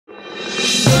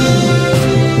Hi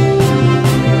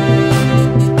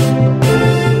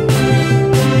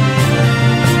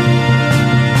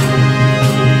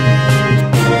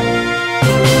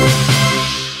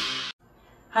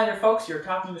there folks, you're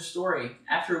Talking the Story.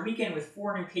 After a weekend with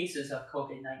 4 new cases of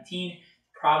COVID-19, the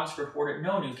province reported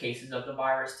no new cases of the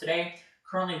virus today.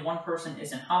 Currently 1 person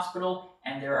is in hospital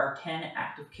and there are 10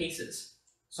 active cases.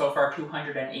 So far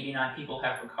 289 people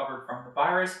have recovered from the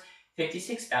virus,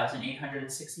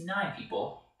 56,869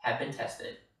 people have been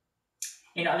tested.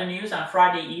 In other news, on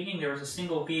Friday evening there was a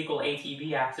single vehicle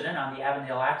ATV accident on the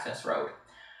Avondale Access Road.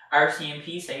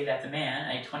 RCMP say that the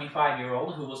man, a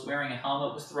 25-year-old who was wearing a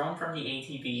helmet, was thrown from the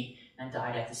ATV and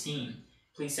died at the scene.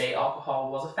 Police say alcohol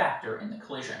was a factor in the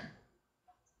collision.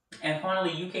 And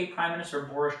finally, UK Prime Minister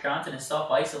Boris Johnson is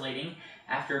self-isolating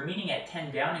after a meeting at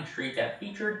 10 Downing Street that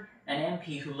featured an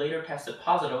MP who later tested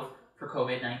positive for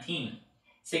COVID-19.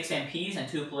 6 MPs and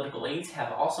 2 political aides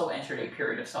have also entered a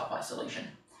period of self-isolation.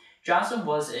 Johnson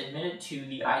was admitted to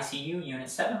the ICU unit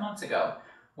 7 months ago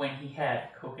when he had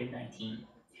COVID-19.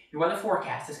 Your weather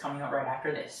forecast is coming up right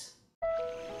after this.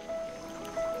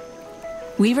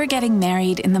 We were getting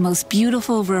married in the most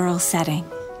beautiful rural setting.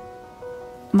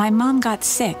 My mom got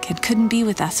sick and couldn't be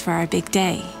with us for our big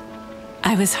day.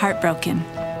 I was heartbroken.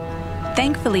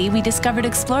 Thankfully, we discovered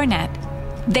ExploreNet.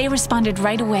 They responded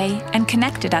right away and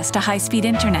connected us to high-speed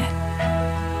internet.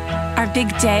 Our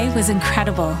big day was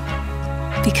incredible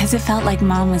because it felt like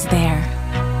Mom was there.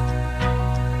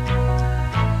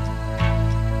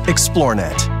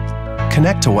 ExploreNet.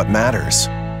 Connect to what matters.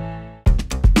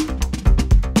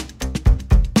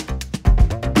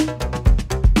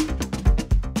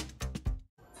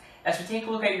 As we take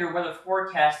a look at your weather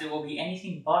forecast, it will be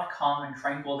anything but calm and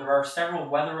tranquil. There are several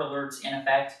weather alerts in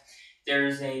effect.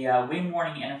 There's a wind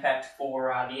warning in effect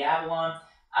for the Avalon,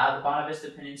 the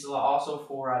Bonavista Peninsula, also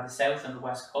for the south and the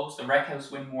west coast. The Wreck House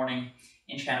wind warning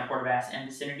in Shannon, Port aux Basques and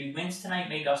vicinity. Winds tonight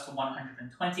may gust to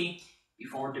 120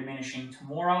 before diminishing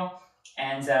tomorrow.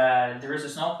 And there is a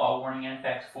snowfall warning in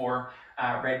effect for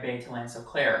Red Bay to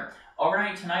L'Anse-Eau-Claire.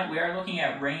 Overnight tonight, we are looking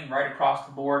at rain right across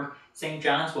the board. St.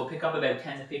 John's will pick up about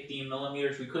 10 to 15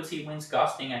 millimeters. We could see winds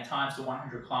gusting at times to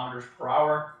 100 kilometers per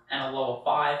hour and a low of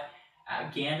 5.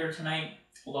 Gander tonight,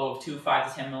 low of 5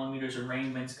 to 10 millimeters of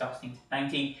rain, winds gusting to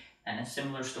 90. And a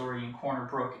similar story in Corner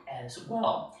Brook as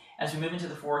well. As we move into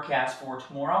the forecast for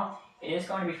tomorrow, it is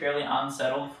going to be fairly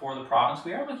unsettled for the province.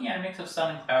 We are looking at a mix of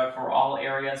sun and cloud for all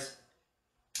areas,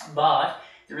 but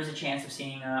there is a chance of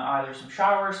seeing either some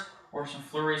showers or some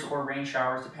flurries or rain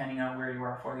showers depending on where you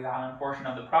are for the island portion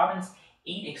of the province.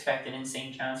 8 expected in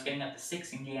St. John's, getting up to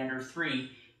 6 in Gander, 3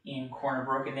 in Corner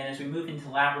Brook. And then as we move into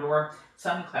Labrador,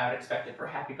 sun and cloud expected for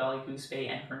Happy Valley, Goose Bay,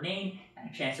 and for Nain, and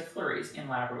a chance of flurries in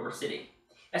Labrador City.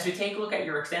 As we take a look at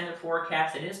your extended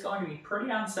forecast, it is going to be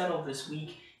pretty unsettled this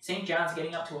week. St. John's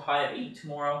getting up to a high of 8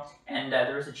 tomorrow, and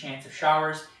there is a chance of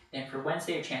showers. Then for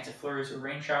Wednesday, a chance of flurries or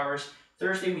rain showers.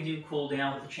 Thursday, we do cool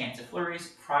down with a chance of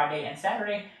flurries. Friday and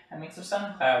Saturday, a mix of sun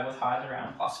and cloud with highs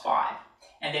around +5.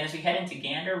 And then as we head into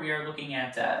Gander, we are looking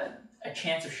at a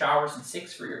chance of showers and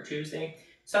 6 for your Tuesday.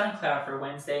 Sun and cloud for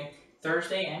Wednesday.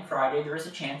 Thursday and Friday, there is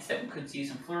a chance that we could see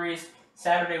some flurries.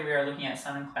 Saturday, we are looking at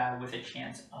sun and cloud with a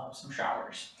chance of some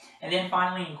showers. And then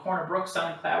finally, in Corner Brook,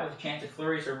 sun and cloud with a chance of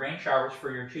flurries or rain showers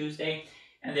for your Tuesday.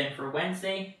 And then for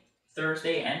Wednesday,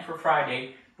 Thursday, and for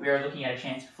Friday, we are looking at a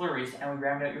chance of flurries, and we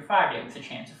round out your 5-day with a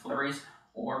chance of flurries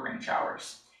or rain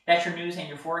showers. That's your news and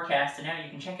your forecast, and now you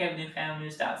can check out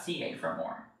newfoundnews.ca for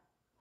more.